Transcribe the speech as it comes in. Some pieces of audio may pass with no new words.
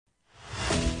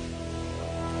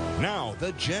Now,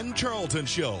 the Jen Charlton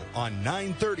Show on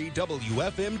 930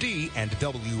 WFMD and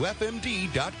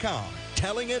WFMD.com.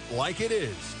 Telling it like it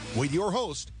is with your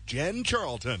host, Jen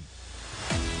Charlton.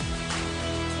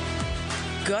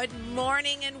 Good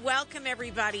morning and welcome,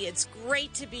 everybody. It's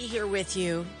great to be here with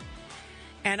you.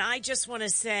 And I just want to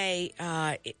say,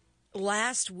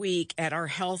 last week at our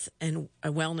health and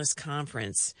wellness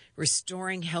conference,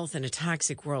 Restoring Health in a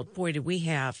Toxic World, boy, did we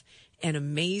have an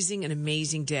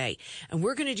amazing day. And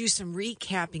we're going to do some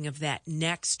recapping of that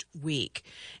next week.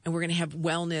 And we're going to have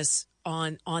wellness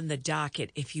on the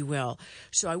docket, if you will.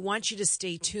 So I want you to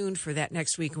stay tuned for that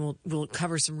next week, and we'll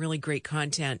cover some really great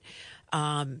content.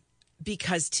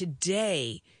 Because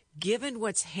today, given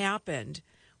what's happened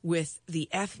with the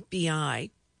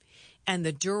FBI and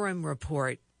the Durham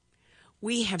report,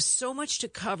 we have so much to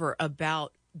cover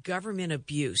about government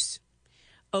abuse,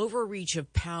 overreach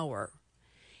of power,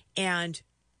 and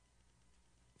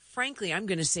frankly, I'm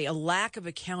going to say a lack of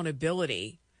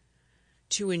accountability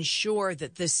to ensure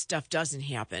that this stuff doesn't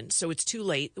happen. So it's too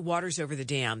late. The water's over the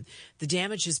dam. The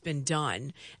damage has been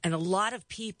done, and a lot of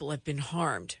people have been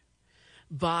harmed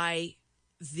by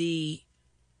the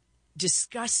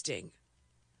disgusting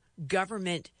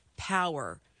government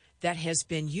power that has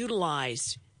been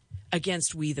utilized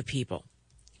against we the people.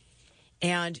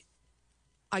 And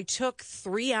I took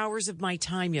 3 hours of my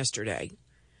time yesterday,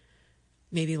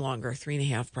 maybe longer,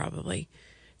 3.5 probably,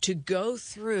 to go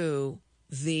through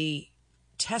the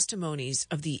testimonies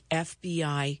of the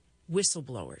FBI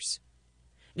whistleblowers.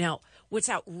 Now, what's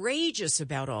outrageous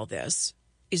about all this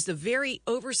is the very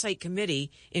oversight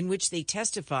committee in which they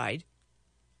testified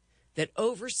that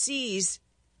oversees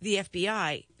the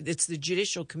FBI, it's the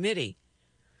Judicial Committee.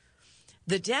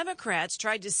 The Democrats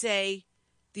tried to say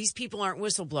these people aren't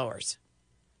whistleblowers.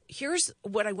 Here's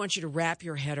what I want you to wrap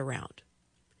your head around.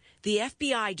 The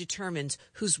FBI determines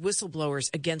who's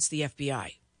whistleblowers against the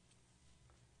FBI.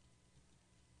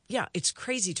 Yeah, it's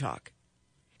crazy talk.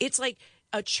 It's like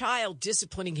a child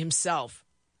disciplining himself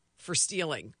for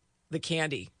stealing the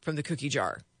candy from the cookie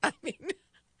jar. I mean,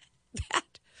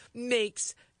 that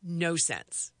makes no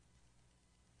sense.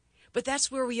 But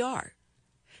that's where we are.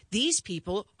 These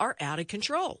people are out of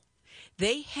control.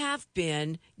 They have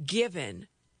been given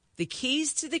the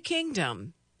keys to the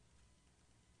kingdom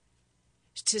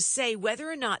to say whether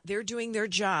or not they're doing their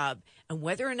job and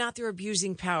whether or not they're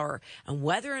abusing power and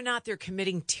whether or not they're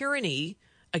committing tyranny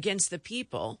against the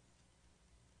people.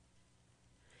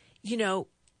 You know,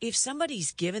 if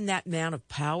somebody's given that amount of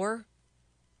power,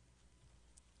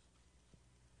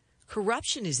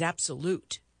 corruption is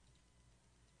absolute.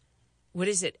 What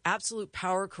is it? Absolute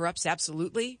power corrupts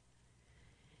absolutely.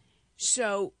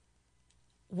 So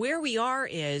where we are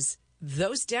is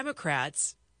those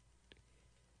Democrats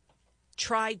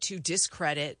tried to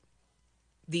discredit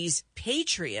these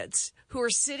patriots who are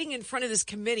sitting in front of this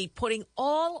committee, putting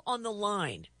all on the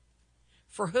line.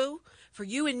 For who? For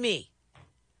you and me.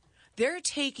 They're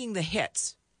taking the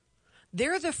hits.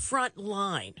 They're the front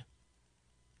line.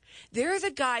 They're the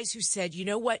guys who said, you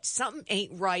know what, something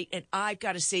ain't right and I've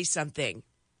got to say something,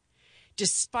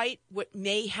 despite what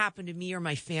may happen to me or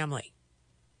my family.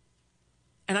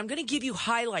 And I'm going to give you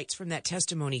highlights from that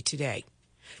testimony today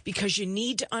because you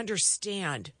need to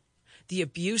understand the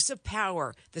abuse of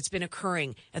power that's been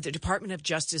occurring at the Department of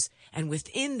Justice and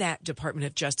within that Department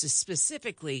of Justice,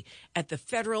 specifically at the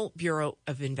Federal Bureau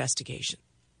of Investigation.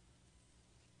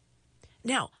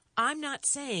 Now, I'm not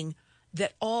saying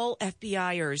that all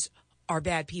FBI'ers are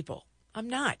bad people. I'm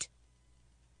not.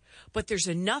 But there's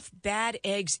enough bad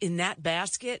eggs in that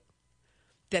basket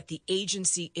that the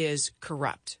agency is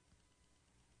corrupt.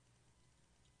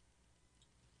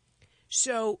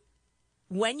 So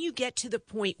when you get to the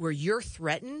point where you're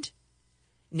threatened,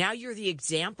 now you're the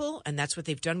example, and that's what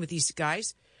they've done with these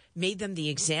guys, made them the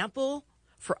example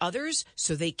for others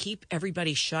so they keep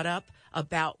everybody shut up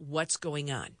about what's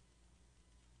going on.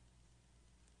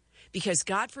 Because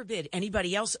God forbid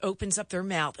anybody else opens up their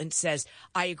mouth and says,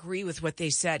 I agree with what they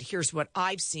said. Here's what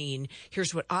I've seen.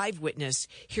 Here's what I've witnessed.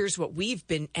 Here's what we've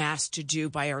been asked to do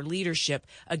by our leadership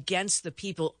against the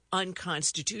people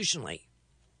unconstitutionally.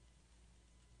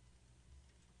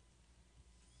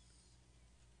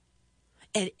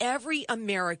 And every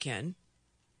American,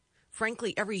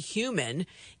 frankly, every human,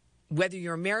 whether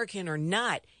you're American or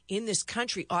not, in this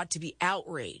country ought to be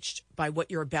outraged by what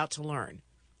you're about to learn.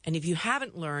 And if you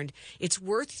haven't learned, it's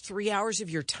worth 3 hours of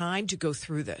your time to go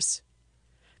through this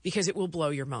because it will blow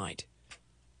your mind.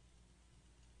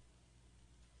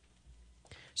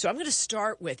 So I'm going to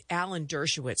start with Alan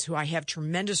Dershowitz, who I have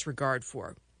tremendous regard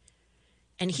for.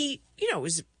 And he,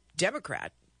 is a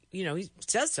Democrat. He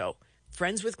says so.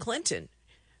 Friends with Clinton.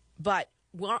 But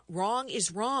wrong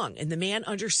is wrong, and the man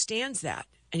understands that,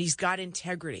 and he's got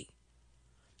integrity,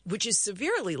 which is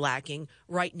severely lacking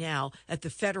right now at the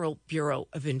Federal Bureau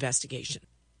of Investigation.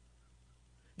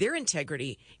 Their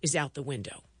integrity is out the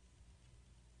window.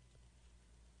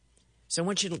 So I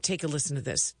want you to take a listen to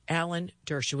this. Alan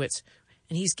Dershowitz,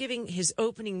 and he's giving his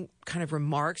opening kind of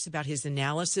remarks about his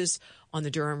analysis on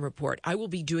the Durham report. I will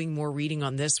be doing more reading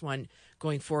on this one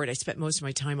going forward. I spent most of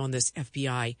my time on this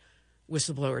FBI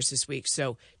whistleblowers this week.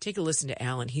 So take a listen to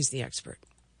Alan. He's the expert.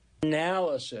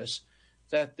 Analysis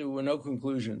that there were no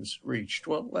conclusions reached.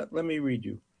 Well, let me read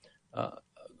you.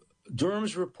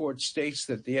 Durham's report states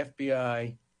that the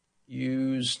FBI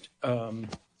used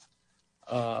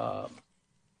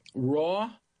raw,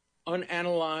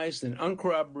 unanalyzed, and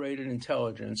uncorroborated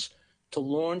intelligence to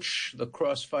launch the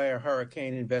Crossfire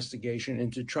Hurricane investigation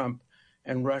into Trump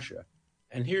and Russia.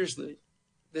 And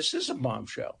this is a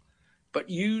bombshell, but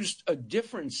used a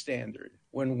different standard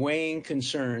when weighing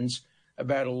concerns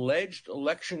about alleged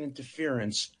election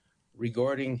interference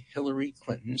regarding Hillary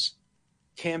Clinton's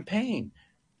campaign.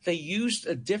 They used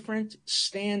a different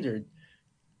standard.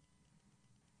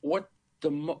 What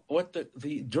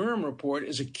the Durham report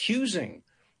is accusing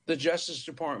the Justice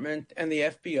Department and the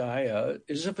FBI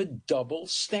is of a double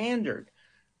standard.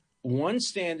 One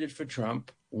standard for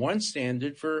Trump, one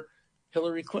standard for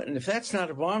Hillary Clinton. If that's not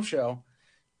a bombshell,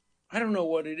 I don't know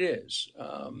what it is.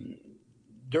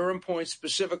 Durham points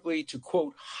specifically to,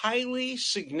 quote, highly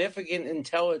significant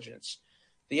intelligence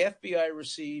the FBI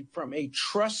received from a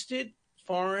trusted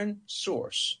foreign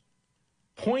source,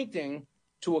 pointing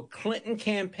to a Clinton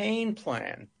campaign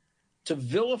plan to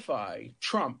vilify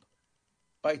Trump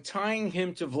by tying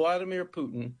him to Vladimir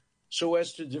Putin so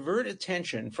as to divert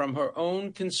attention from her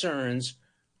own concerns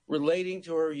relating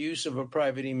to her use of a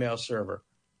private email server.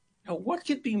 Now, what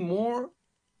could be more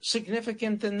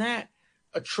significant than that?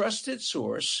 A trusted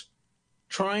source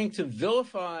trying to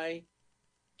vilify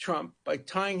Trump by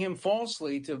tying him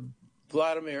falsely to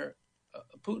Vladimir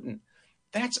Putin.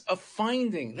 That's a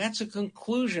finding. That's a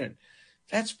conclusion.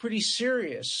 That's pretty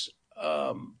serious.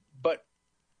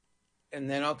 And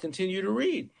then I'll continue to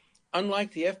read.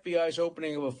 Unlike the FBI's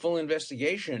opening of a full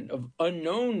investigation of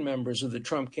unknown members of the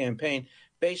Trump campaign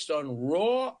based on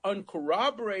raw,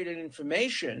 uncorroborated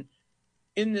information,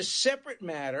 in the separate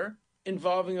matter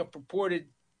involving a purported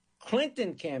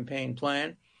Clinton campaign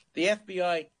plan, the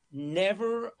FBI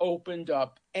never opened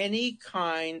up any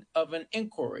kind of an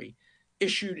inquiry,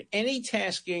 issued any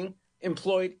tasking,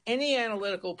 employed any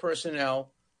analytical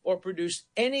personnel, or produced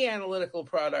any analytical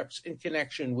products in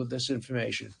connection with this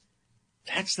information.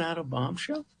 That's not a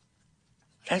bombshell?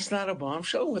 That's not a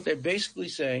bombshell? What they're basically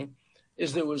saying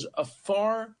is there was a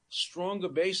far stronger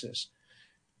basis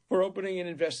for opening an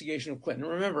investigation of Clinton.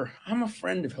 Remember, I'm a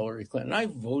friend of Hillary Clinton. I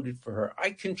voted for her. I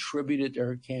contributed to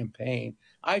her campaign.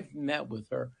 I've met with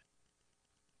her.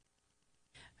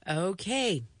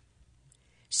 Okay.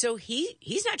 So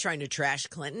he's not trying to trash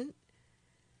Clinton.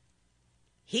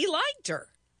 He liked her.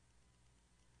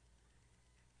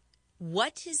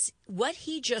 What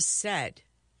he just said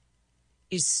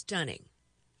is stunning,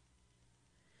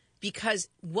 because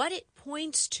what it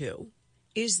points to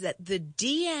is that the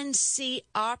DNC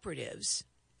operatives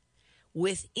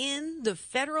within the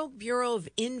Federal Bureau of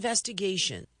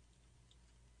Investigation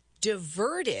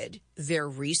diverted their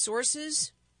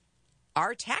resources,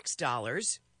 our tax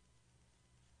dollars,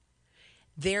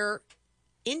 their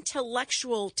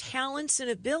intellectual talents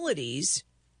and abilities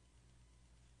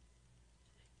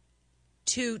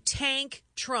to tank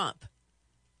Trump.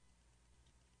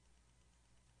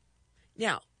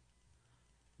 Now,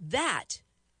 that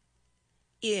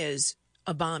is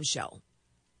a bombshell.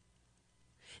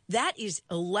 That is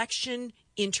election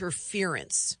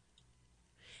interference.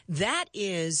 That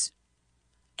is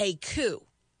a coup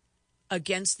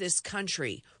against this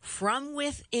country from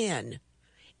within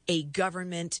a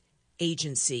government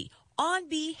agency on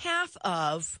behalf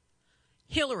of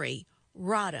Hillary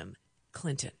Rodham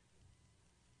Clinton.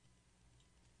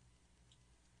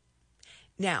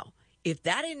 Now, if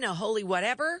that isn't a holy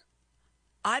whatever,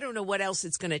 I don't know what else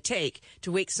it's going to take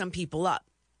to wake some people up.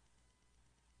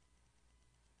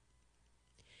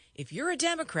 If you're a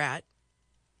Democrat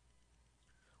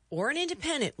or an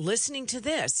independent listening to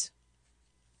this,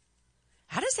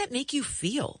 how does that make you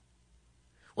feel?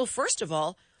 Well, first of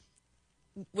all,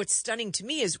 what's stunning to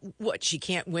me is what, she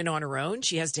can't win on her own.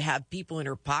 She has to have people in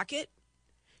her pocket.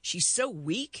 She's so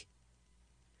weak.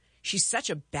 She's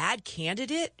such a bad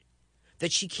candidate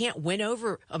that she can't win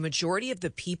over a majority of the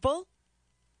people.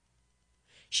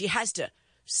 She has to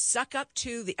suck up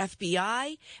to the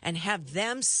FBI and have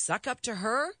them suck up to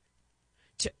her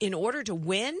in order to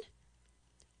win.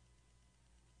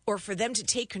 or for them to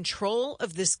take control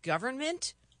of this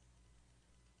government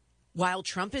while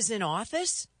Trump is in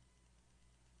office?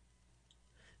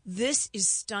 This is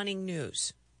stunning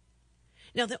news.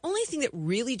 Now, the only thing that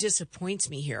really disappoints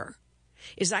me here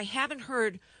is I haven't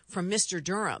heard from Mr.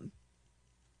 Durham,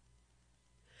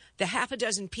 the half a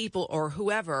dozen people or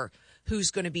whoever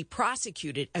who's going to be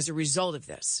prosecuted as a result of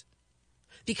this,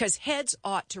 because heads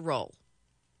ought to roll.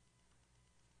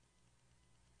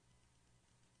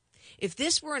 If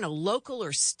this were in a local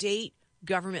or state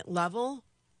government level,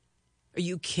 are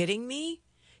you kidding me?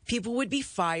 People would be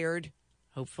fired,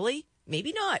 hopefully.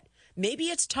 Maybe not. Maybe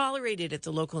it's tolerated at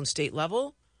the local and state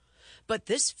level. But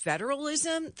this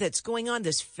federalism that's going on,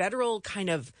 this federal kind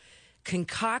of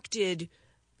concocted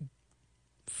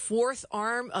fourth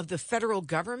arm of the federal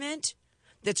government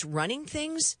that's running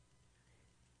things,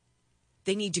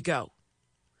 they need to go.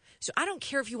 So I don't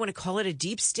care if you want to call it a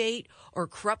deep state or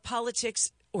corrupt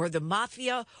politics or the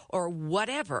mafia or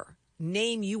whatever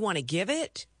name you want to give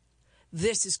it.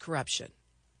 This is corruption.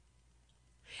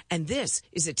 And this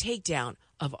is a takedown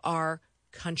of our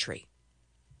country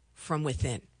from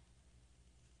within.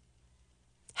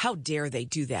 How dare they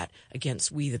do that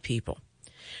against we the people?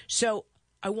 So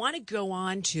I want to go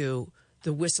on to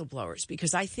the whistleblowers,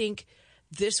 because I think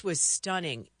this was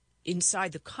stunning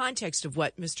inside the context of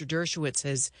what Mr.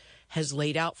 Dershowitz has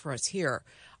laid out for us here.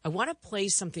 I want to play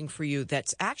something for you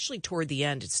that's actually toward the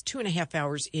end. It's 2.5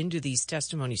 hours into these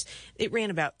testimonies. It ran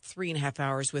about 3.5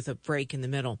 hours with a break in the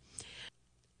middle.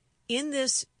 In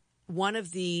this, one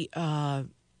of the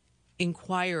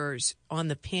inquirers on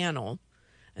the panel,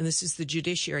 and this is the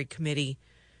Judiciary Committee,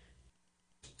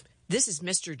 this is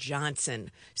Mr.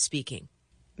 Johnson speaking,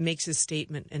 makes a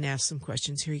statement and asks some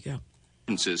questions. Here you go.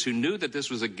 Who knew that this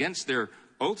was against their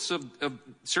oaths of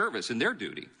service and their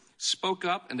duty, spoke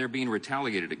up, and they're being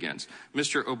retaliated against.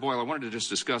 Mr. O'Boyle, I wanted to just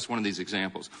discuss one of these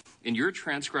examples. In your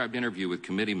transcribed interview with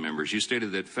committee members, you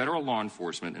stated that federal law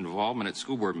enforcement involvement at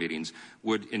school board meetings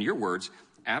would, in your words,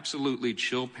 absolutely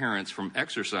chill parents from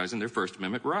exercising their First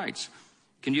Amendment rights.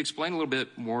 Can you explain a little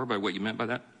bit more about what you meant by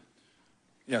that?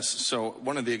 Yes. So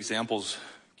one of the examples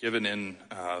given in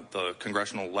the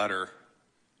congressional letter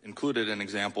included an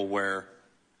example where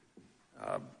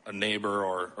a neighbor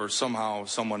or somehow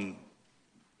someone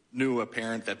knew a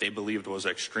parent that they believed was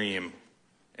extreme,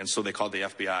 and so they called the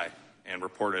FBI and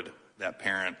reported that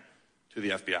parent to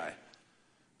the FBI.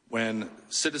 When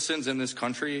citizens in this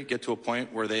country get to a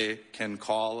point where they can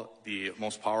call the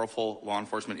most powerful law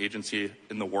enforcement agency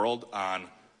in the world on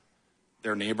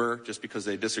their neighbor just because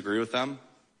they disagree with them,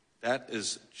 that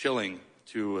is chilling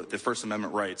to the First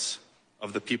Amendment rights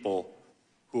of the people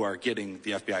who are getting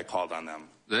the FBI called on them.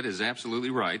 That is absolutely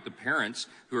right. The parents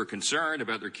who are concerned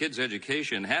about their kids'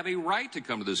 education have a right to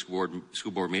come to the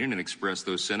school board meeting and express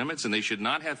those sentiments, and they should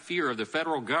not have fear of the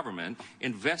federal government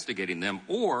investigating them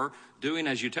or doing,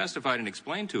 as you testified and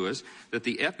explained to us, that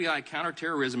the FBI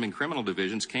counterterrorism and criminal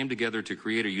divisions came together to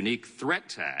create a unique threat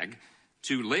tag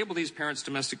to label these parents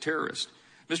domestic terrorists.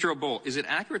 Mr. O'Boyle, is it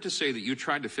accurate to say that you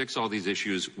tried to fix all these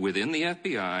issues within the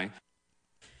FBI?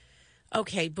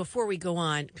 Okay, before we go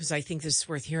on, because I think this is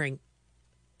worth hearing,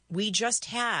 we just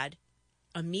had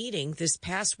a meeting this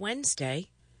past Wednesday,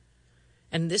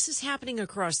 and this is happening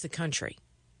across the country.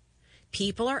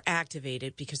 People are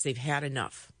activated because they've had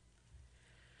enough.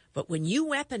 But when you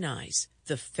weaponize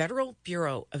the Federal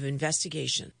Bureau of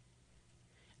Investigation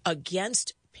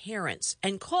against parents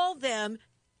and call them,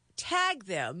 tag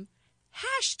them,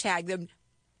 hashtag them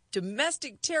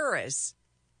domestic terrorists,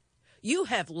 you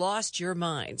have lost your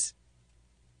minds.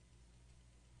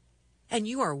 And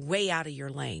you are way out of your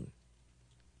lane.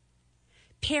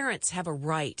 Parents have a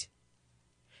right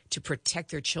to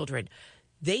protect their children.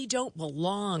 They don't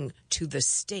belong to the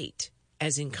state,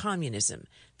 as in communism.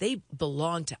 They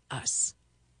belong to us.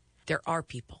 They're our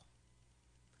people.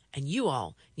 And you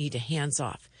all need to hands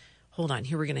off. Hold on.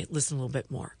 Here we're going to listen a little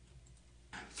bit more.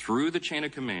 Through the chain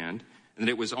of command, and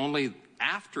it was only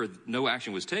after no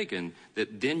action was taken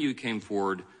that then you came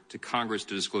forward to Congress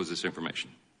to disclose this information.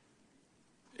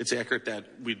 It's accurate that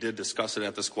we did discuss it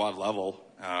at the squad level,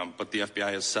 but the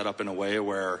FBI is set up in a way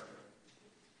where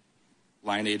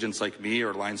line agents like me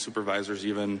or line supervisors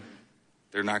even,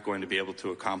 they're not going to be able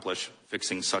to accomplish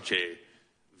fixing such a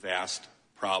vast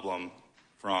problem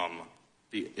from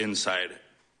the inside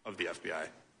of the FBI.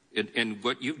 And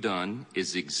what you've done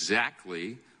is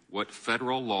exactly what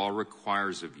federal law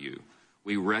requires of you.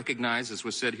 We recognize, as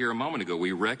was said here a moment ago,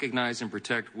 we recognize and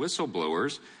protect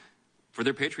whistleblowers for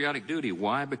their patriotic duty.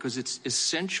 Why? Because it's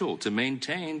essential to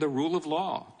maintain the rule of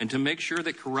law and to make sure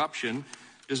that corruption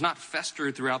does not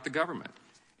fester throughout the government.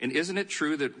 And isn't it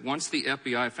true that once the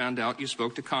FBI found out you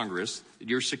spoke to Congress, that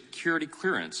your security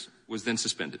clearance was then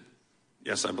suspended?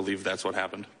 Yes, I believe that's what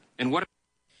happened. And what?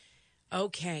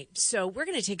 Okay, so we're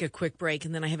going to take a quick break,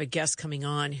 and then I have a guest coming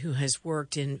on who has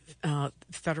worked in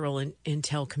federal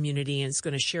intel community and is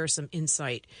going to share some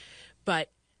insight.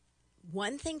 But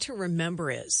one thing to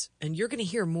remember is, and you're going to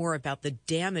hear more about the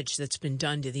damage that's been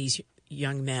done to these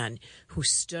young men who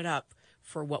stood up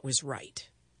for what was right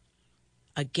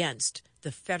against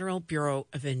the Federal Bureau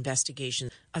of Investigation,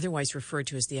 otherwise referred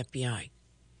to as the FBI.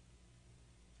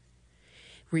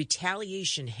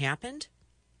 Retaliation happened.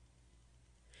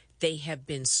 They have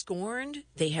been scorned.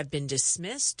 They have been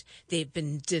dismissed. They've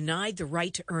been denied the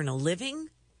right to earn a living.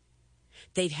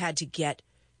 They've had to get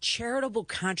charitable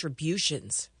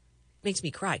contributions. Makes me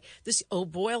cry. This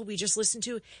old Boyle we just listened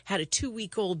to had a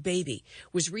 2-week-old baby,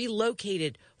 was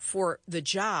relocated for the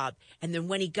job, and then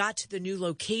when he got to the new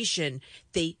location,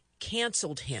 they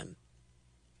canceled him.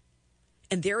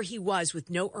 And there he was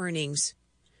with no earnings,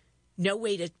 no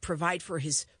way to provide for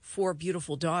his 4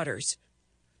 beautiful daughters,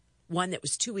 one that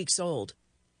was 2 weeks old.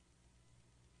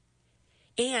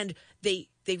 And they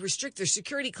restrict their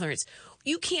security clearance.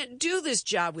 You can't do this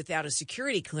job without a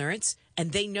security clearance,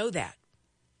 and they know that.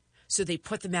 So they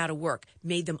put them out of work,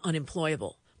 made them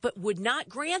unemployable, but would not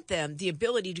grant them the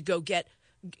ability to go get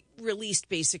released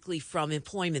basically from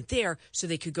employment there so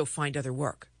they could go find other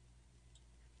work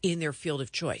in their field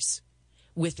of choice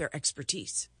with their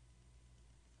expertise.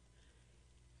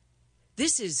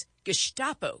 This is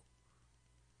Gestapo.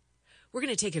 We're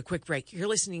going to take a quick break. You're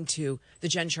listening to The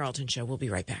Jen Charlton Show. We'll be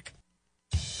right back.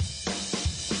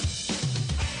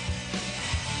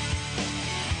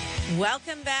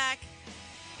 Welcome back.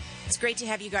 It's great to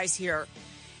have you guys here.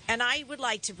 And I would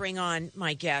like to bring on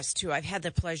my guest, who I've had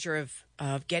the pleasure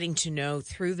of getting to know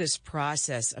through this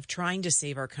process of trying to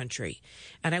save our country.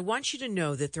 And I want you to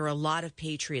know that there are a lot of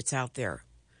patriots out there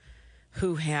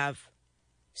who have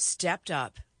stepped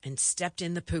up and stepped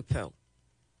in the poo-poo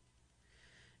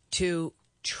to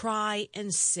try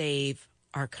and save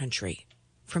our country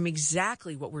from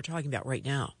exactly what we're talking about right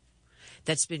now,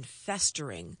 that's been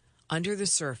festering under the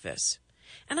surface.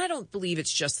 And I don't believe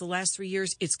it's just the last 3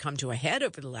 years. It's come to a head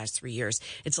over the last 3 years.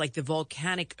 It's like the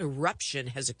volcanic eruption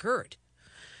has occurred.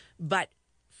 But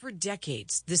for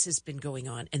decades, this has been going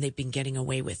on, and they've been getting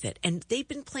away with it. And they've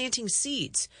been planting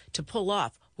seeds to pull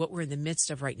off what we're in the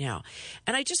midst of right now.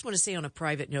 And I just want to say on a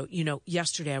private note,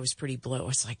 yesterday I was pretty blue. I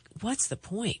was like, what's the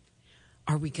point?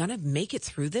 Are we going to make it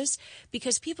through this?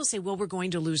 Because people say, well, we're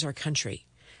going to lose our country.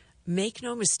 Make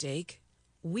no mistake,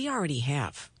 we already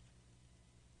have.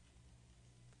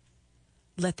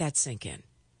 Let that sink in.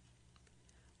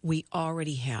 We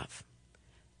already have.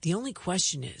 The only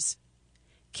question is,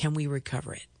 can we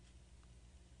recover it?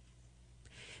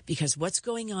 Because what's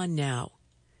going on now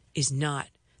is not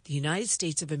the United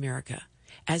States of America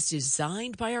as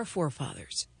designed by our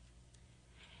forefathers,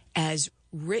 as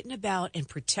written about and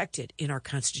protected in our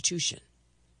Constitution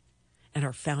and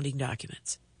our founding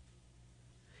documents.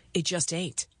 It just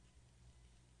ain't.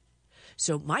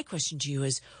 So my question to you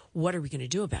is, what are we going to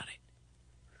do about it?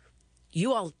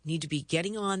 You all need to be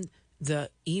getting on the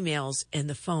emails and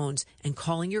the phones and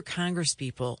calling your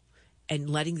congresspeople and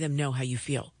letting them know how you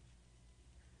feel,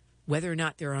 whether or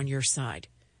not they're on your side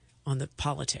on the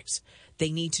politics. They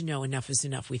need to know enough is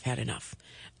enough. We've had enough.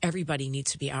 Everybody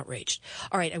needs to be outraged.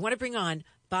 All right, I want to bring on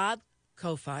Bob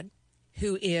Kofod,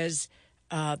 who is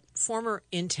former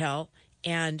Intel.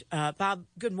 And Bob,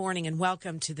 good morning and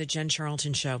welcome to the Jen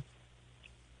Charlton Show.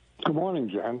 Good morning,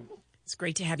 Jen. It's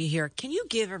great to have you here. Can you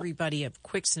give everybody a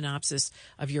quick synopsis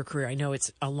of your career? I know it's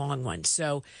a long one.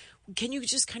 So can you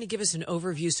just kind of give us an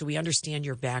overview so we understand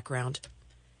your background?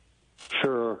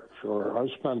 Sure. I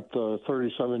spent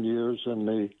 37 years in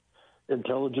the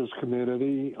intelligence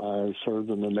community. I served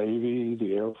in the Navy,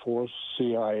 the Air Force,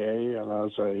 CIA, and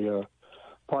as a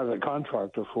private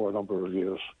contractor for a number of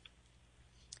years.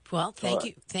 Well, thank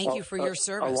you. Thank you for your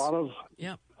service. A lot of,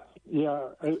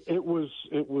 it was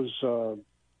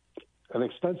an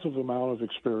extensive amount of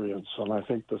experience, and I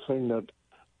think the thing that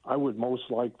I would most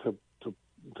like to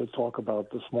talk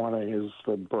about this morning is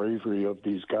the bravery of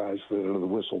these guys that are the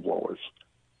whistleblowers.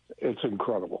 It's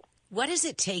incredible. What does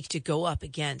it take to go up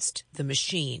against the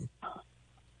machine?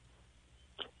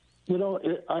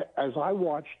 As I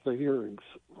watched the hearings,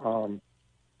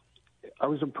 I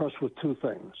was impressed with two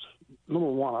things.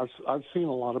 Number one, I've seen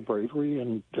a lot of bravery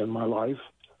in my life,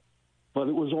 but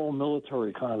it was all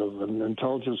military kind of an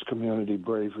intelligence community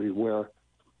bravery where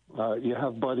you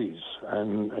have buddies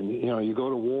and you go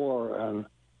to war and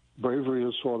bravery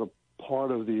is sort of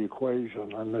part of the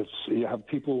equation, and you have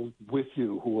people with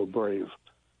you who are brave.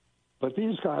 But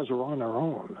these guys are on their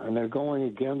own, and they're going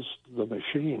against the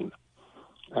machine.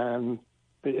 And,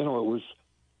 it was,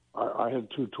 I had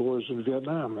 2 tours in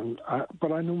Vietnam,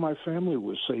 but I knew my family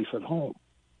was safe at home.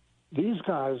 These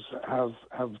guys have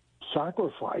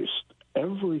sacrificed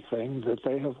everything that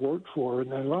they have worked for in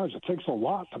their lives. It takes a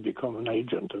lot to become an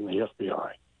agent in the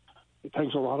FBI. It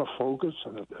takes a lot of focus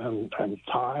and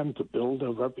time to build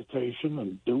a reputation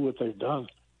and do what they've done.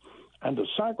 And to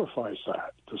sacrifice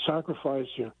that, to sacrifice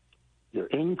your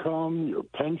income, your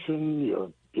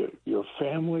pension, your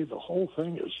family, the whole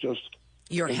thing is just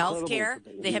your health care.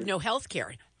 They have no health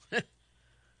care.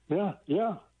 Yeah,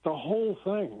 the whole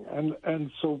thing.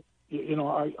 And so,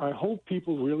 I hope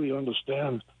people really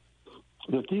understand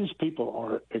that these people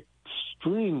are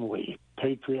extremely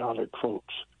patriotic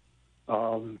folks.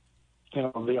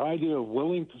 The idea of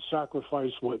willing to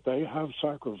sacrifice what they have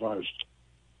sacrificed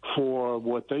for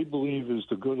what they believe is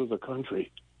the good of the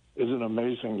country is an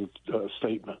amazing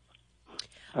statement.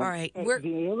 All right.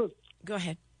 Go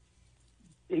ahead.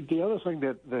 The other thing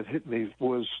that hit me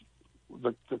was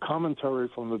the commentary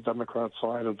from the Democrat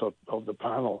side of the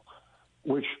panel,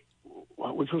 which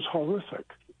was horrific,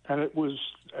 and it was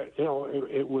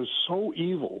it was so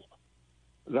evil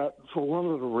that for one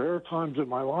of the rare times in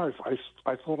my life,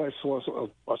 I thought I saw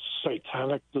a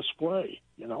satanic display.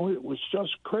 It was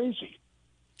just crazy.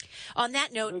 On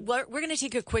that note, we're going to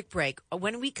take a quick break.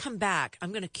 When we come back,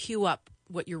 I'm going to cue up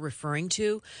what you're referring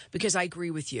to, because I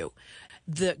agree with you.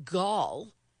 The gall,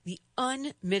 the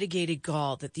unmitigated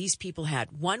gall that these people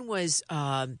had. One was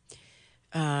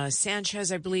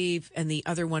Sanchez, I believe, and the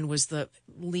other one was the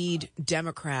lead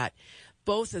Democrat.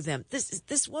 Both of them.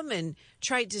 This woman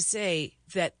tried to say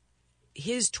that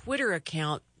his Twitter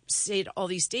account said all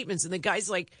these statements, and the guy's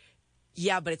like,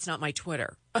 yeah, but it's not my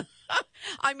Twitter.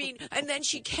 I mean, and then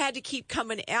she had to keep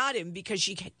coming at him because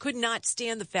she could not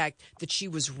stand the fact that she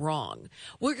was wrong.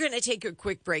 We're going to take a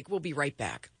quick break. We'll be right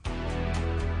back.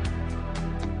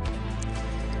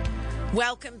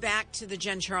 Welcome back to the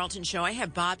Jen Charlton Show. I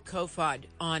have Bob Kofod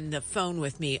on the phone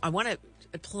with me. I want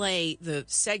to play the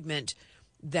segment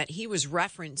that he was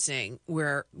referencing,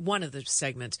 where one of the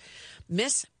segments,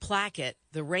 Miss Plackett,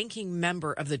 the ranking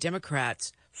member of the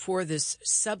Democrats for this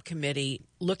subcommittee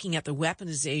looking at the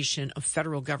weaponization of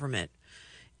federal government,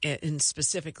 and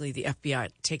specifically the FBI.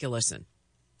 Take a listen.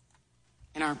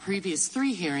 In our previous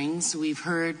 3 hearings, we've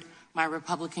heard my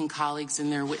Republican colleagues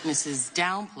and their witnesses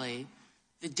downplay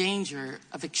the danger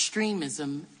of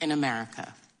extremism in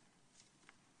America,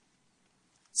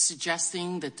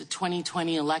 suggesting that the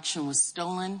 2020 election was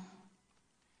stolen,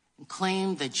 and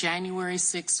claimed that January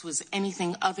 6th was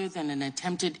anything other than an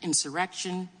attempted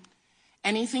insurrection,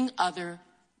 anything other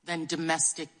than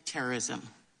domestic terrorism.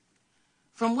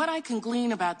 From what I can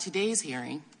glean about today's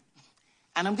hearing,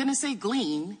 and I'm going to say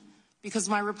glean because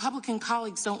my Republican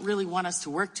colleagues don't really want us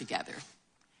to work together.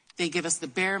 They give us the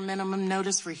bare minimum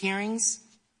notice for hearings,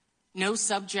 no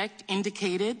subject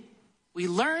indicated. We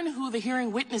learn who the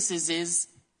hearing witnesses is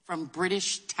from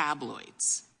British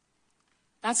tabloids.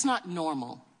 That's not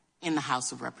normal in the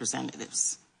House of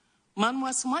Representatives. One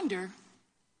must wonder,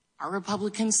 are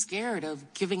Republicans scared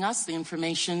of giving us the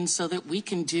information so that we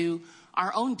can do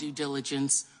our own due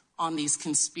diligence on these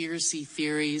conspiracy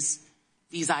theories,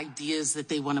 these ideas that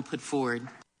they want to put forward?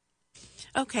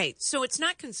 Okay, so it's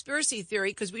not conspiracy theory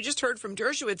because we just heard from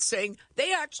Dershowitz saying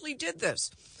they actually did this.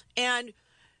 And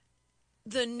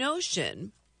the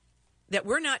notion that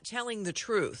we're not telling the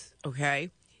truth,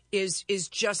 okay, is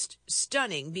just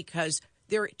stunning because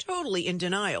they're totally in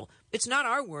denial. It's not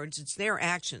our words, it's their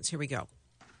actions. Here we go.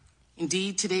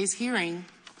 Indeed, today's hearing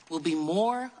will be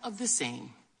more of the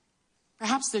same.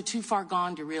 Perhaps they're too far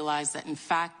gone to realize that, in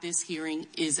fact, this hearing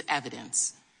is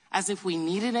evidence, as if we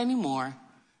needed any more,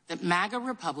 that MAGA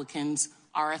Republicans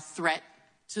are a threat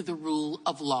to the rule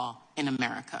of law in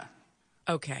America.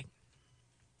 Okay.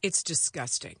 It's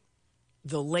disgusting.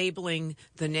 The labeling,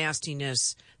 the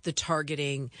nastiness, the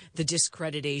targeting, the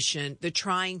discreditation, the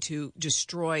trying to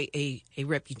destroy a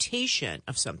reputation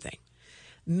of something.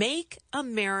 Make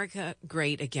America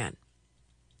great again.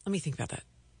 Let me think about that.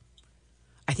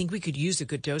 I think we could use a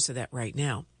good dose of that right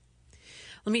now.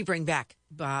 Let me bring back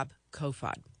Bob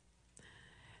Kofod.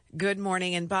 Good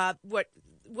morning. And Bob, what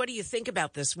do you think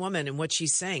about this woman and what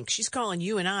she's saying? She's calling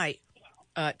you and I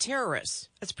terrorists.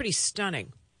 That's pretty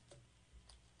stunning.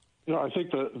 I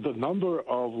think the number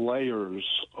of layers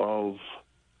of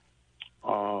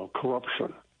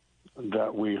corruption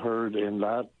that we heard in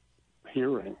that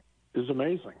hearing is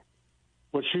amazing.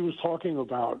 What she was talking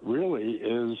about really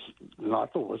is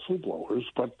not the whistleblowers,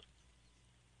 but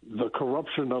the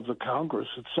corruption of the Congress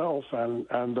itself, and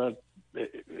that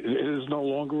it is no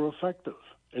longer effective.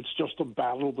 It's just a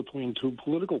battle between two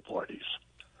political parties.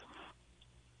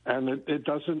 And it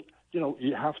doesn't,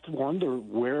 you have to wonder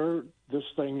where this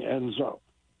thing ends up.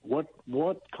 What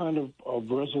kind of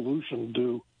resolution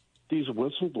do these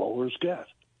whistleblowers get?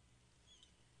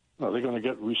 Are they going to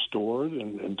get restored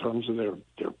in terms of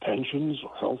their pensions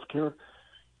or health care?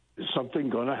 Is something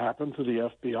going to happen to the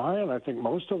FBI? And I think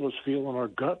most of us feel in our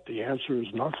gut the answer is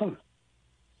nothing.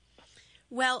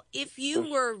 Well, if you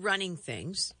were running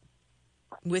things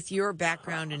with your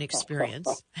background and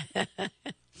experience,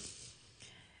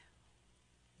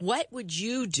 what would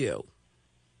you do?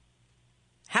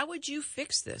 How would you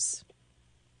fix this?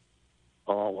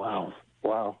 Oh,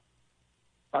 wow.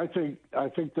 I think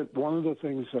that one of the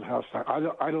things that has to,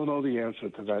 I don't know the answer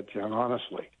to that, Jen,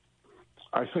 honestly.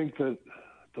 I think that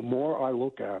the more I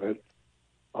look at it,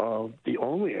 the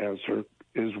only answer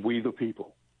is we the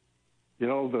people.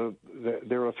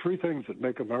 There are three things that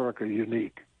make America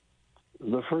unique.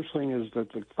 The first thing is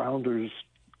that the founders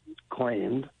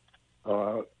claimed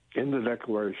in the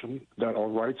Declaration that our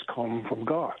rights come from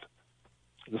God.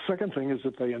 The second thing is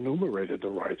that they enumerated the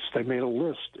rights. They made a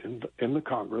list in the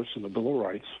Congress, in the Bill of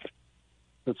Rights,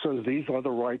 that says these are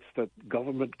the rights that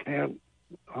government can't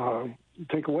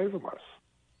take away from us.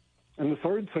 And the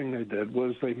third thing they did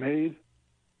was they made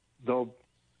the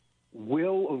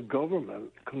will of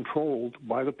government controlled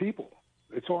by the people.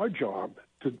 It's our job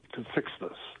to fix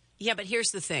this. Yeah, but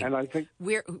here's the thing. And I think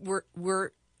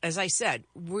we're as I said,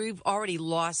 we've already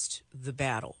lost the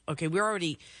battle. Okay, we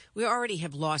already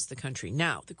have lost the country.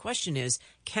 Now, the question is,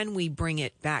 can we bring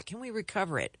it back? Can we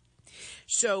recover it?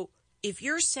 So, if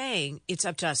you're saying it's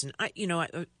up to us, and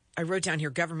I wrote down here,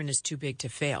 government is too big to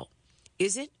fail.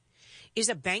 Is it? Is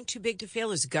a bank too big to fail?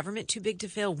 Is government too big to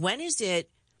fail? When is it?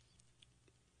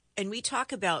 And we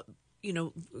talk about,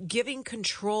 giving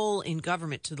control in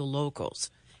government to the locals,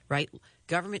 right?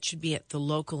 Government should be at the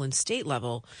local and state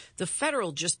level. The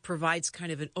federal just provides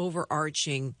kind of an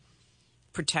overarching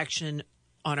protection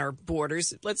on our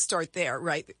borders. Let's start there,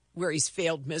 right? Where he's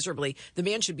failed miserably. The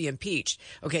man should be impeached.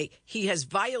 Okay. He has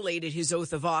violated his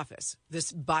oath of office,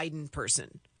 this Biden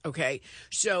person. Okay.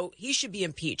 So he should be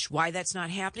impeached. Why that's not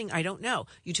happening, I don't know.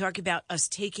 You talk about us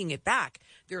taking it back.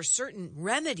 There are certain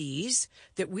remedies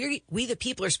that we the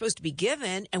people are supposed to be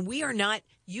given, and we are not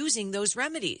using those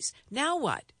remedies. Now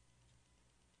what?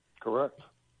 Correct.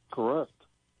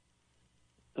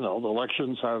 The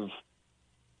elections have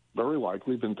very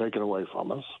likely been taken away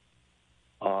from us.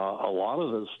 A lot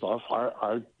of this stuff,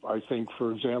 I think,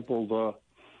 for example,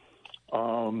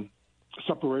 the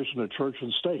separation of church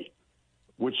and state,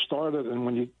 which started, and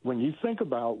when you think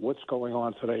about what's going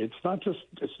on today, it's not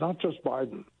just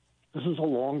Biden. This is a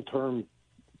long-term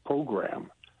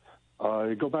program.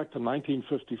 You go back to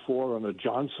 1954 on the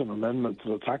Johnson Amendment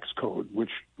to the tax code, which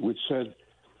said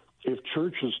if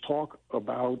churches talk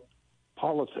about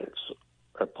politics,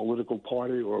 a political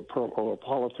party or a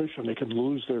politician, they can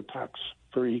lose their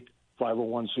tax-free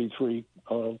 501c3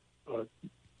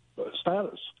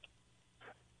 status.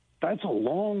 That's a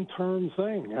long-term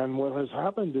thing, and what has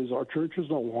happened is our churches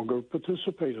no longer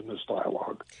participate in this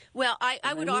dialogue. Well,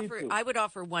 I would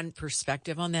offer one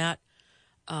perspective on that,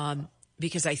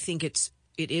 because I think it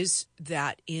is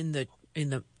that in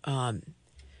the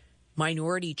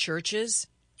minority churches,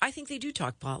 I think they do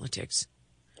talk politics,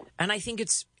 and I think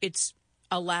it's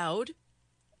allowed.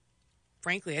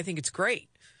 Frankly, I think it's great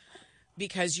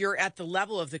because you're at the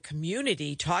level of the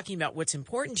community talking about what's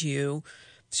important to you.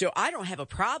 So I don't have a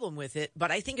problem with it, but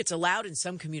I think it's allowed in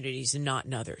some communities and not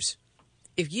in others.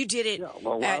 If you did it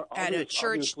at a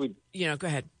church, go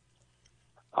ahead.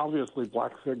 Obviously,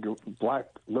 black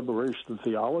liberation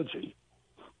theology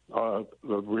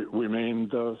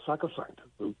remained sacrosanct.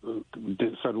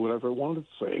 Said whatever it wanted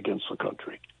to say against the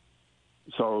country.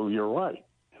 So you're right.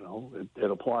 It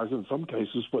applies in some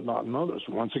cases, but not in others.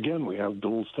 Once again, we have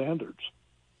dual standards.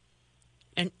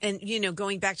 And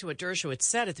going back to what Dershowitz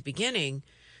said at the beginning,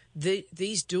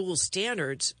 these dual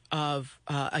standards of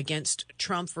against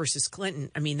Trump versus Clinton,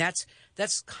 I mean, that's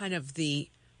kind of the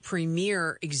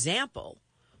premier example,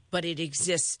 but it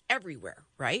exists everywhere,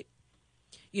 right?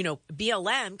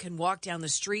 BLM can walk down the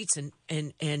streets and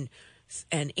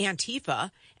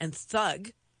Antifa and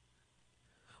thug,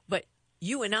 but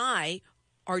you and I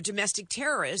are domestic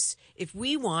terrorists if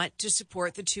we want to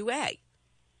support the 2A.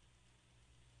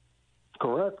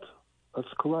 Correct. That's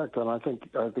correct, and I think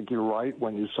you're right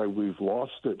when you say we've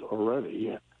lost it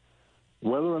already.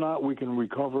 Whether or not we can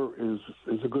recover is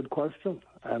a good question,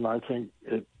 and I think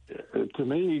to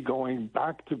me, going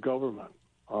back to government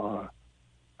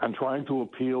and trying to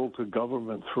appeal to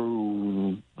government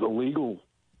through the legal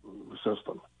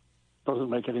system doesn't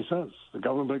make any sense. The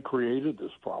government created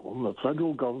this problem. The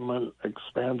federal government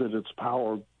expanded its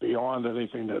power beyond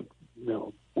anything that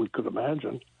we could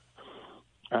imagine,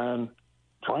 and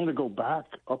trying to go back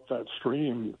up that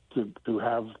stream to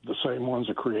have the same ones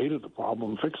that created the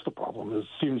problem fix the problem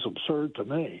seems absurd to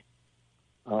me.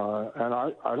 And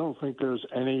I don't think there's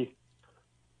any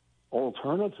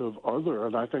alternative other.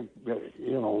 And I think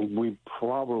we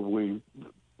probably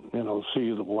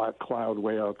see the black cloud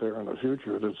way out there in the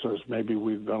future that says maybe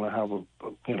we're going to have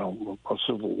a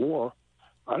civil war.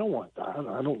 I don't want that.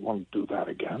 I don't want to do that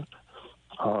again.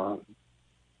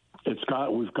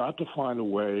 We've got to find a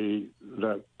way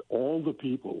that all the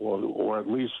people, or at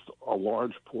least a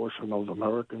large portion of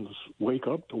Americans, wake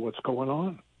up to what's going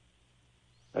on.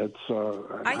 I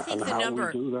think the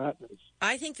number.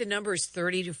 I think the number is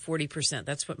 30 to 40%.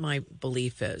 That's what my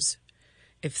belief is.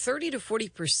 If 30 to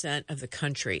 40% of the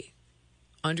country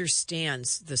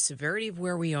understands the severity of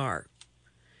where we are,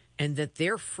 and that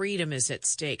their freedom is at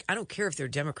stake, I don't care if they're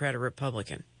Democrat or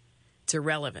Republican. It's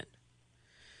irrelevant.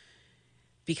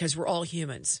 Because we're all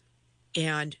humans,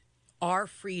 and our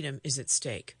freedom is at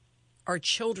stake. Our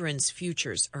children's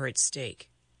futures are at stake.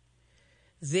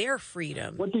 Their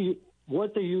freedom.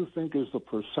 What do you think is the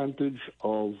percentage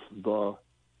of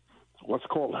let's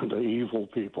call them the evil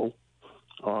people,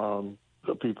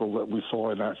 the people that we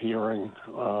saw in that hearing,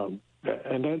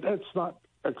 and that's not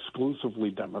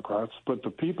exclusively Democrats, but the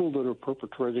people that are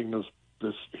perpetrating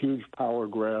this huge power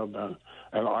grab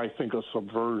and I think a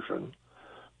subversion.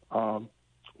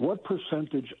 What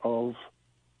percentage of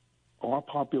our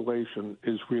population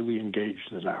is really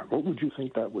engaged in that? What would you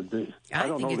think that would be? I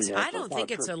don't think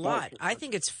it's a lot. I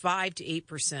think it's 5 to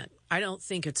 8%. I don't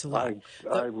think it's a lot.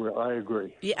 I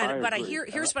agree. Yeah,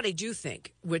 here's what I do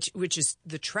think, which is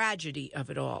the tragedy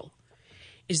of it all,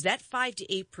 is that 5 to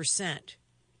 8%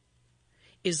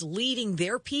 is leading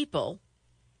their people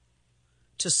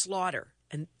to slaughter,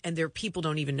 and their people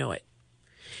don't even know it.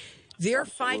 There are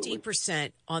 5 to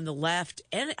 8% on the left,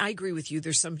 and I agree with you,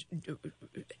 there's some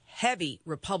heavy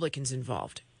Republicans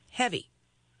involved. Heavy.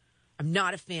 I'm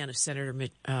not a fan of Senator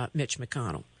Mitch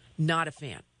McConnell. Not a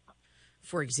fan,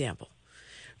 for example.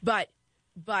 But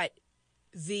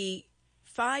the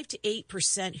 5 to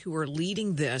 8% who are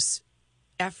leading this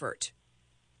effort,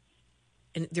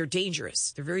 and they're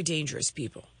dangerous, they're very dangerous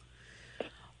people,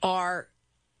 are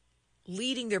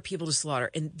leading their people to slaughter,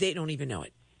 and they don't even know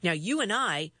it. Now, you and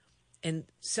I and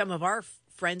some of our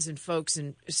friends and folks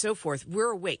and so forth, we're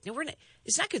awake. Now,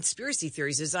 it's not conspiracy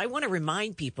theories. I want to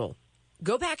remind people,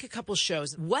 go back a couple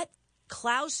shows, what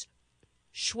Klaus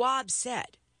Schwab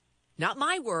said, not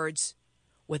my words,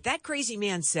 what that crazy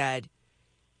man said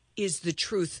is the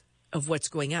truth of what's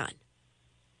going on.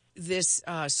 This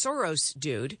Soros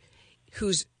dude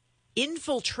who's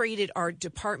infiltrated our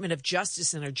Department of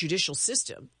Justice and our judicial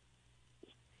system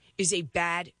is a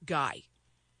bad guy,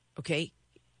 okay?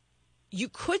 You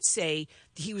could say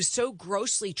he was so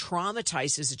grossly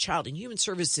traumatized as a child. In human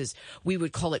services, we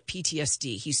would call it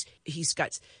PTSD. He's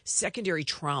got secondary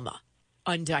trauma,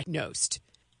 undiagnosed.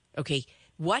 Okay,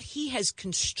 what he has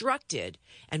constructed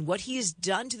and what he has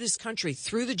done to this country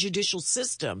through the judicial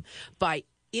system by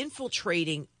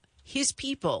infiltrating his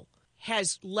people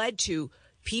has led to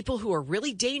people who are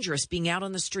really dangerous being out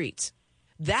on the streets.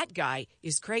 That guy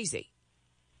is crazy.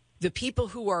 The people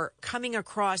who are coming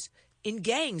across in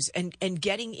gangs and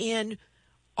getting in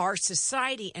our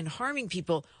society and harming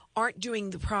people aren't doing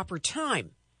the proper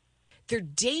time. They're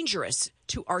dangerous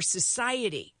to our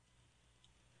society.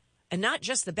 And not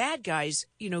just the bad guys,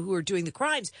 who are doing the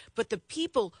crimes, but the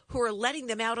people who are letting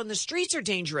them out on the streets are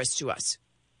dangerous to us.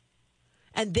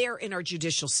 And they're in our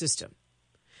judicial system.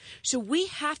 So we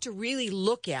have to really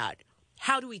look at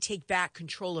how do we take back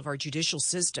control of our judicial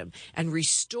system and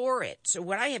restore it? So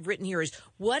what I have written here is,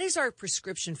 what is our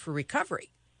prescription for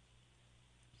recovery?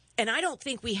 And I don't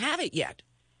think we have it yet,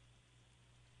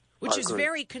 which is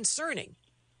very concerning.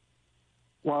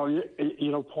 Well,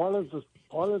 part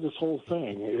of this whole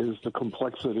thing is the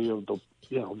complexity of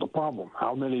the problem.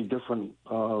 How many different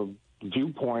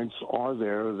viewpoints are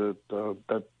there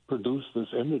that produce this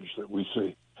image that we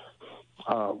see?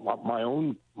 My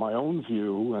own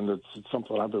view, and it's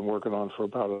something I've been working on for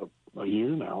about a year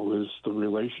now, is the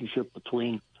relationship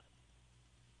between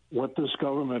what this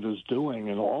government is doing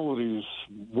and all of these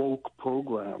woke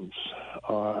programs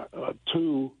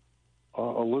to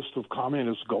a list of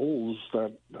communist goals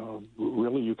that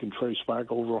really you can trace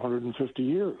back over 150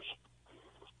 years.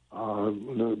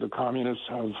 The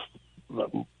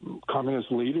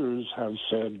communist leaders have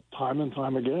said time and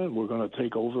time again, we're going to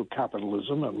take over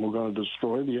capitalism and we're going to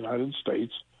destroy the United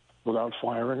States without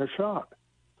firing a shot.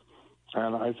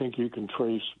 And I think you can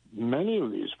trace many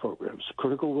of these programs.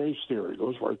 Critical race theory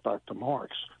goes right back to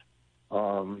Marx.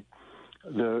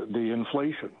 The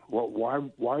inflation. Well,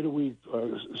 why do we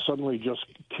suddenly just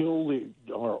kill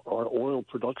our oil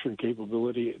production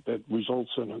capability that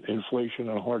results in inflation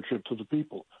and hardship to the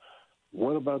people?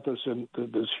 What about this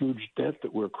huge debt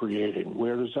that we're creating?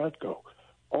 Where does that go?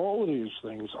 All of these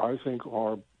things, I think,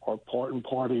 are part and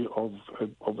party of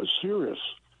a serious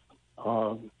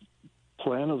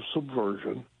plan of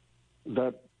subversion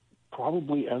that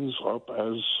probably ends up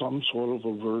as some sort of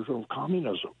a version of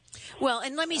communism. Well,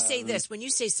 and let me say this. When you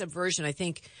say subversion, I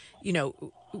think,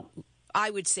 I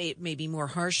would say it maybe more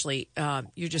harshly.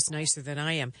 You're just nicer than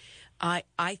I am.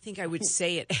 I think I would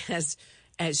say it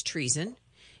as treason.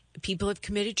 People have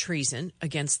committed treason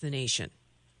against the nation.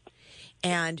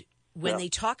 And when they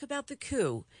talk about the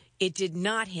coup, it did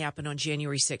not happen on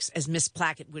January 6th, as Miss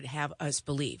Plackett would have us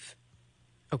believe.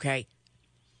 Okay?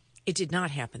 It did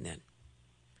not happen then.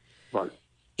 Right.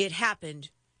 It happened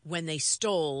when they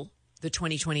stole the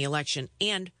 2020 election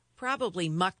and probably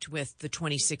mucked with the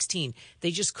 2016.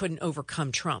 They just couldn't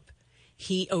overcome Trump.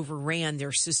 He overran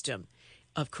their system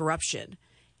of corruption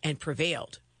and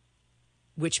prevailed,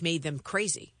 which made them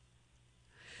crazy.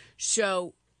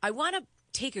 So I want to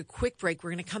take a quick break.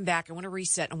 We're going to come back. I want to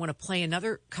reset. I want to play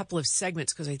another couple of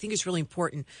segments because I think it's really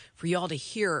important for you all to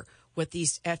hear what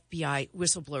these FBI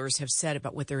whistleblowers have said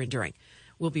about what they're enduring.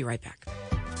 We'll be right back.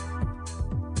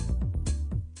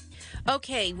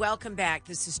 Okay, welcome back.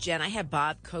 This is Jen. I have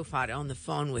Bob Kofod on the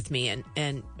phone with me,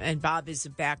 and Bob is a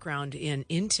background in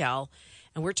Intel,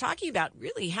 and we're talking about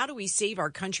really how do we save our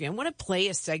country. I want to play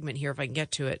a segment here, if I can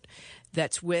get to it,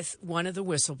 that's with one of the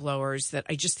whistleblowers that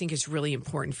I just think is really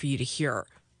important for you to hear.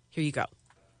 Here you go.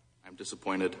 I'm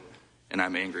disappointed and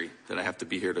I'm angry that I have to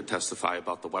be here to testify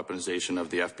about the weaponization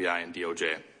of the FBI and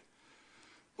DOJ.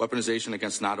 Weaponization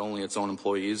against not only its own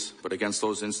employees, but against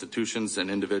those institutions and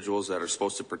individuals that are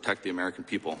supposed to protect the American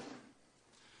people.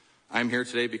 I'm here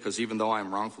today because even though I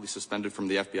am wrongfully suspended from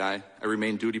the FBI, I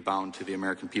remain duty-bound to the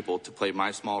American people to play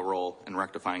my small role in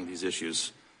rectifying these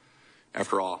issues.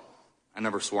 After all, I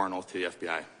never swore an oath to the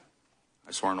FBI.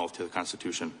 I swore an oath to the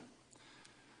Constitution.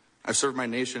 I've served my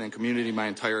nation and community my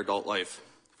entire adult life,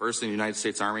 first in the United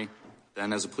States Army,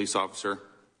 then as a police officer,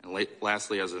 and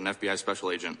lastly as an FBI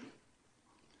special agent.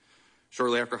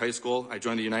 Shortly after high school, I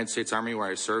joined the United States Army, where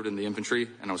I served in the infantry,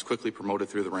 and I was quickly promoted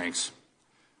through the ranks.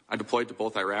 I deployed to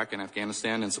both Iraq and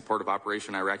Afghanistan in support of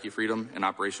Operation Iraqi Freedom and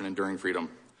Operation Enduring Freedom.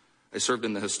 I served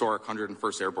in the historic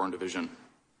 101st Airborne Division.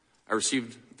 I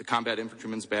received the Combat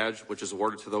Infantryman's Badge, which is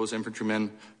awarded to those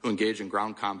infantrymen who engage in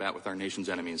ground combat with our nation's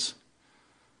enemies.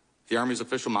 The Army's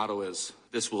official motto is,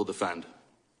 "This will defend."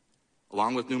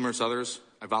 Along with numerous others,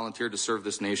 I volunteered to serve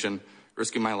this nation,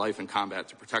 risking my life in combat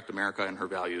to protect America and her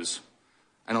values.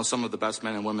 I know some of the best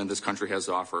men and women this country has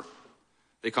to offer.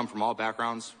 They come from all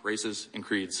backgrounds, races, and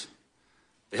creeds.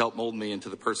 They helped mold me into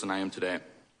the person I am today.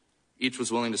 Each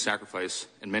was willing to sacrifice,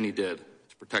 and many did,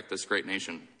 to protect this great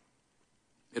nation.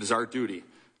 It is our duty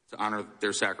to honor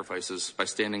their sacrifices by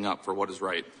standing up for what is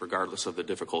right, regardless of the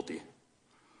difficulty.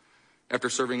 After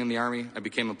serving in the Army, I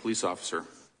became a police officer.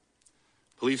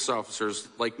 Police officers,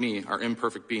 like me, are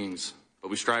imperfect beings, but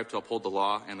we strive to uphold the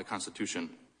law and the Constitution.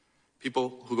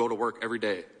 People who go to work every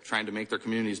day trying to make their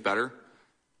communities better,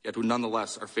 yet who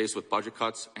nonetheless are faced with budget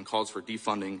cuts and calls for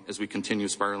defunding as we continue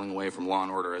spiraling away from law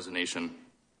and order as a nation.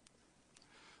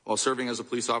 While serving as a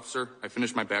police officer, I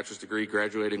finished my bachelor's degree,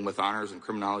 graduating with honors in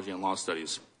criminology and law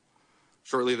studies.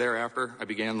 Shortly thereafter, I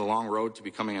began the long road to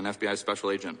becoming an FBI special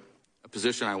agent, a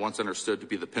position I once understood to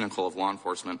be the pinnacle of law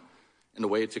enforcement and a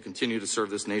way to continue to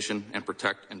serve this nation and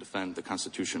protect and defend the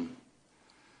Constitution.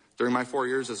 During my 4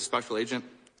 years as a special agent,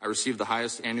 I received the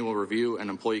highest annual review an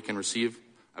employee can receive.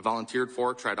 I volunteered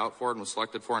for, tried out for, and was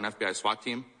selected for an FBI SWAT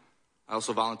team. I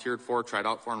also volunteered for, tried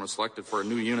out for, and was selected for a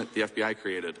new unit the FBI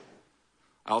created.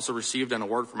 I also received an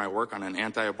award for my work on an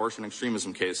anti-abortion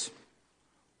extremism case.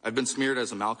 I've been smeared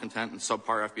as a malcontent and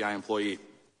subpar FBI employee.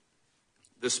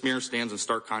 This smear stands in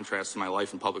stark contrast to my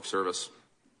life in public service.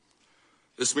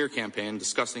 This smear campaign,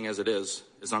 disgusting as it is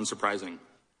unsurprising.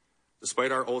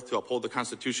 Despite our oath to uphold the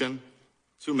Constitution,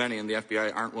 too many in the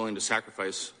FBI aren't willing to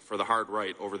sacrifice for the hard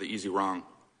right over the easy wrong.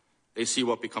 They see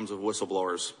what becomes of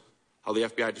whistleblowers, how the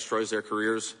FBI destroys their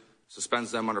careers, suspends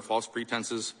them under false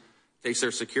pretenses, takes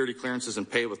their security clearances and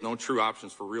pay with no true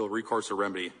options for real recourse or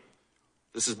remedy.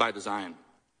 This is by design.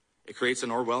 It creates an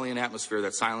Orwellian atmosphere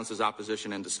that silences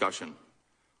opposition and discussion.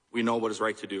 We know what is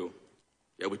right to do,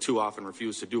 yet we too often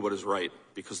refuse to do what is right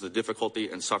because of the difficulty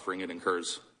and suffering it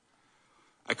incurs.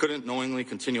 I couldn't knowingly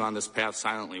continue on this path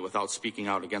silently without speaking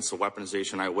out against the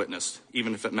weaponization I witnessed,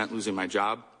 even if it meant losing my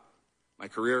job, my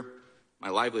career, my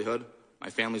livelihood, my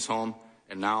family's home,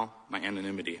 and now my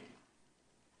anonymity.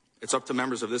 It's up to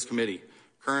members of this committee,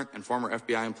 current and former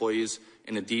FBI employees,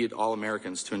 and indeed all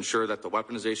Americans, to ensure that the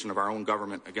weaponization of our own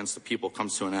government against the people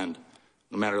comes to an end,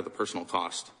 no matter the personal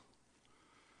cost.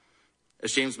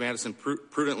 As James Madison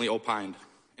prudently opined,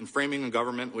 in framing a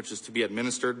government which is to be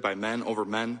administered by men over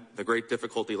men, the great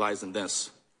difficulty lies in this.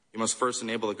 You must first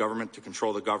enable the government to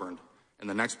control the governed, and in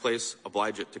the next place,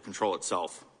 oblige it to control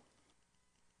itself.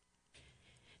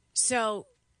 So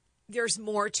there's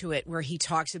more to it where he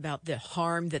talks about the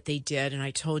harm that they did, and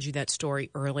I told you that story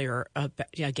earlier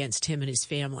against him and his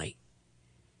family.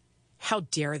 How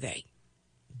dare they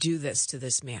do this to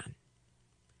this man?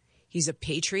 He's a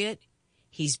patriot.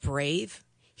 He's brave.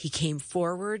 He came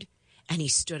forward, and he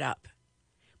stood up.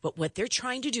 But what they're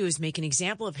trying to do is make an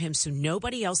example of him so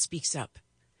nobody else speaks up.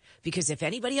 Because if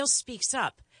anybody else speaks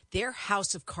up, their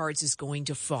house of cards is going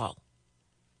to fall.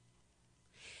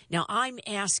 Now, I'm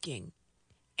asking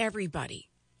everybody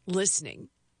listening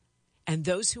and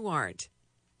those who aren't,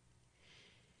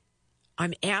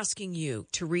 I'm asking you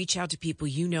to reach out to people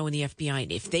you know in the FBI.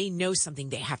 And if they know something,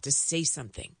 they have to say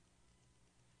something.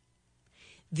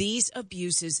 These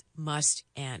abuses must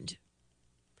end.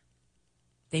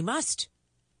 They must.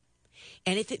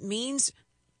 And if it means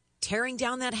tearing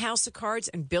down that house of cards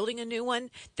and building a new one,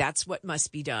 that's what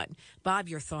must be done. Bob,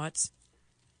 your thoughts?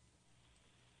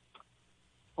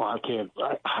 Well,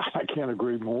 I can't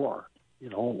agree more. You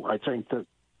know, I think that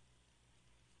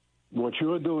what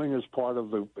you're doing is part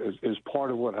of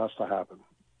what has to happen.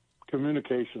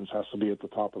 Communications has to be at the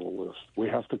top of the list. We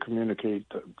have to communicate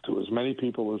to as many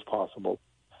people as possible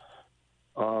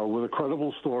with a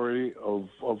credible story of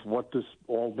what this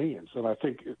all means. And I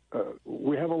think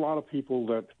we have a lot of people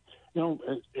that, you know,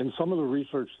 in some of the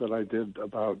research that I did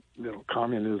about, you know,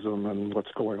 communism and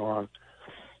what's going on,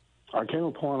 I came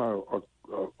upon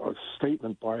a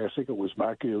statement by, I think it was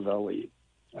Machiavelli,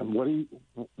 and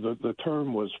the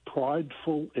term was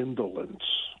prideful indolence.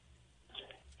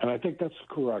 And I think that's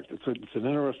correct. It's an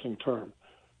interesting term.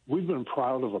 We've been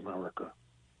proud of America,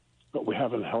 but we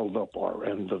haven't held up our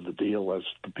end of the deal as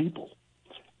the people.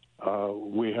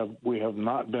 We have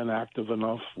not been active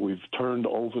enough. We've turned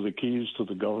over the keys to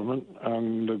the government,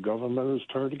 and the government has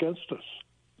turned against us.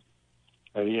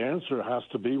 And the answer has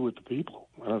to be with the people,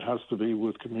 and it has to be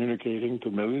with communicating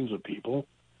to millions of people.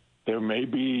 There may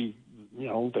be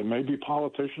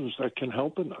politicians that can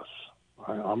help in this.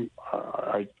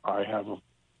 I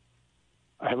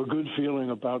have a good feeling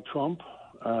about Trump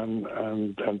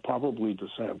and probably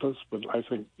DeSantis, but I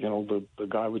think, you know, the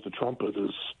guy with the trumpet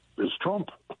is Trump.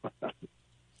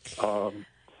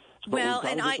 Well,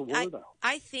 and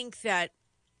I think that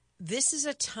this is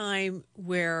a time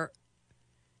where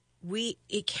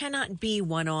it cannot be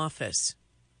one office.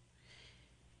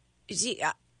 You see,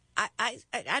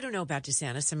 I don't know about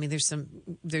DeSantis. I mean,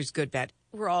 there's good, bad.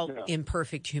 We're all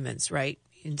imperfect humans, right?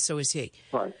 And so is he.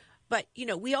 Right. But, you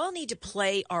know, we all need to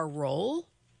play our role,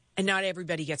 and not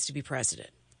everybody gets to be president.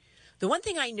 The one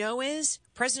thing I know is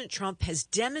President Trump has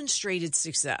demonstrated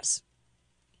success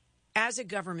as a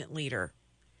government leader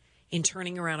in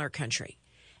turning around our country.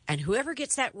 And whoever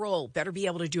gets that role better be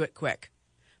able to do it quick,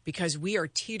 because we are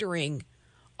teetering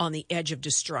on the edge of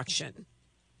destruction.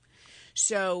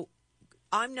 So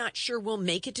I'm not sure we'll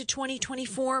make it to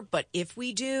 2024, but if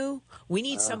we do, we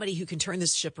need somebody who can turn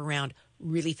this ship around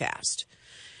really fast.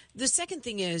 The second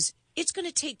thing is, it's going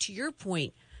to take, to your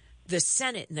point, the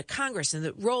Senate and the Congress and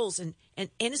the roles, and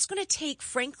it's going to take,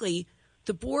 frankly,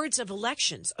 the boards of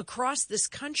elections across this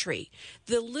country,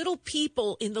 the little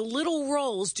people in the little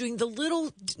roles doing the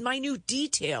little minute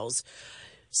details,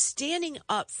 standing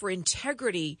up for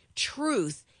integrity,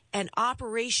 truth, and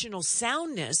operational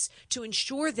soundness to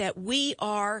ensure that we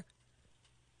are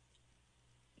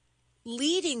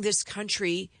leading this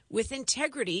country with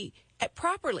integrity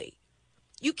properly.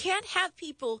 You can't have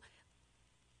people,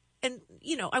 and,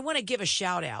 you know, I want to give a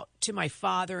shout out to my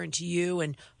father and to you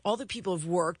and all the people who've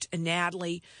worked, and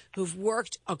Natalie, who've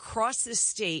worked across this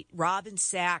state, Robin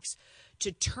Sachs,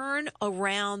 to turn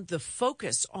around the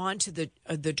focus onto the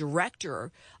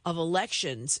director of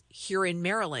elections here in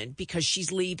Maryland, because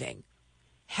she's leaving.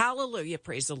 Hallelujah,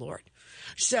 praise the Lord.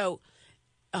 So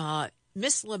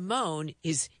Miss Limone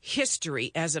is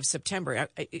history as of September.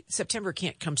 September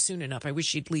can't come soon enough. I wish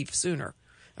she'd leave sooner,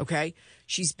 okay?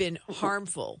 She's been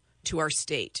harmful to our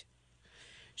state.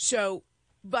 So,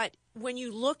 but when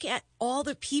you look at all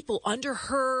the people under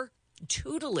her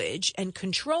tutelage and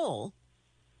control,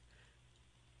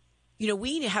 you know,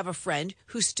 we have a friend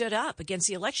who stood up against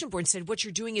the election board and said, what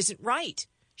you're doing isn't right.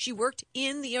 She worked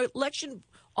in the election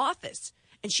office,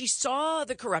 and she saw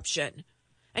the corruption.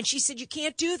 And she said, you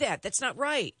can't do that. That's not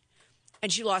right.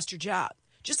 And she lost her job,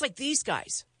 just like these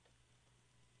guys.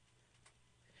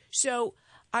 So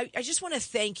I just want to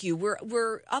thank you.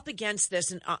 We're up against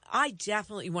this, and I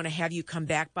definitely want to have you come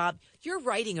back, Bob. You're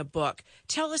writing a book.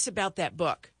 Tell us about that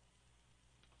book.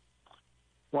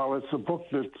 Well, it's a book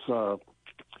that's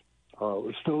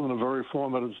still in the very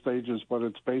formative stages, but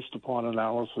it's based upon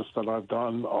analysis that I've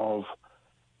done of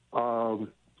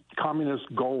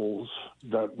communist goals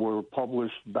that were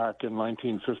published back in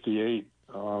 1958,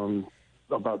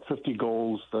 about 50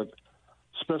 goals that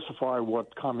specify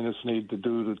what communists need to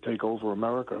do to take over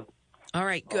America. All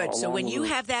right, good. So when you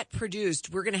have that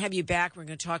produced, we're going to have you back. We're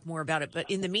going to talk more about it. But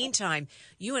in the meantime,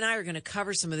 you and I are going to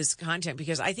cover some of this content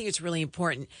because I think it's really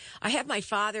important. I have my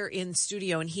father in the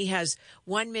studio, and he has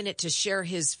 1 minute to share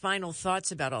his final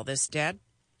thoughts about all this. Dad?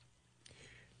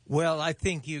 Well, I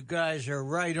think you guys are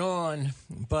right on,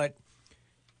 but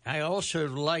I also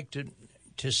like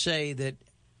to say that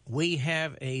we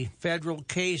have a federal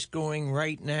case going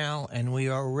right now, and we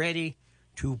are ready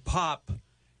to pop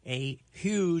a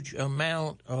huge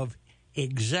amount of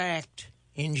exact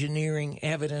engineering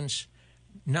evidence,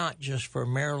 not just for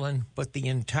Maryland, but the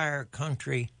entire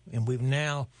country. And we've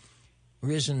now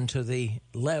risen to the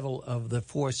level of the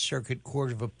Fourth Circuit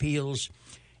Court of Appeals.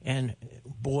 And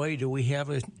boy, do we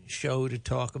have a show to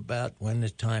talk about when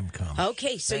the time comes.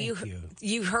 Okay, so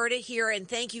you heard it here, and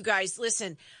thank you guys.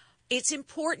 Listen, it's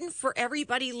important for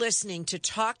everybody listening to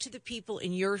talk to the people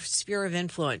in your sphere of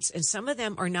influence, and some of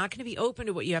them are not going to be open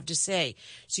to what you have to say.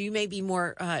 So you may be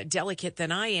more delicate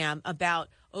than I am about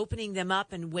opening them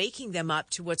up and waking them up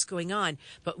to what's going on.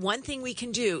 But one thing we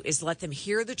can do is let them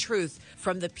hear the truth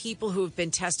from the people who have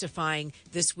been testifying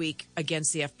this week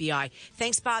against the FBI.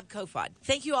 Thanks, Bob Kofod.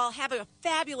 Thank you all. Have a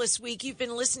fabulous week. You've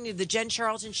been listening to The Jen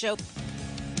Charlton Show.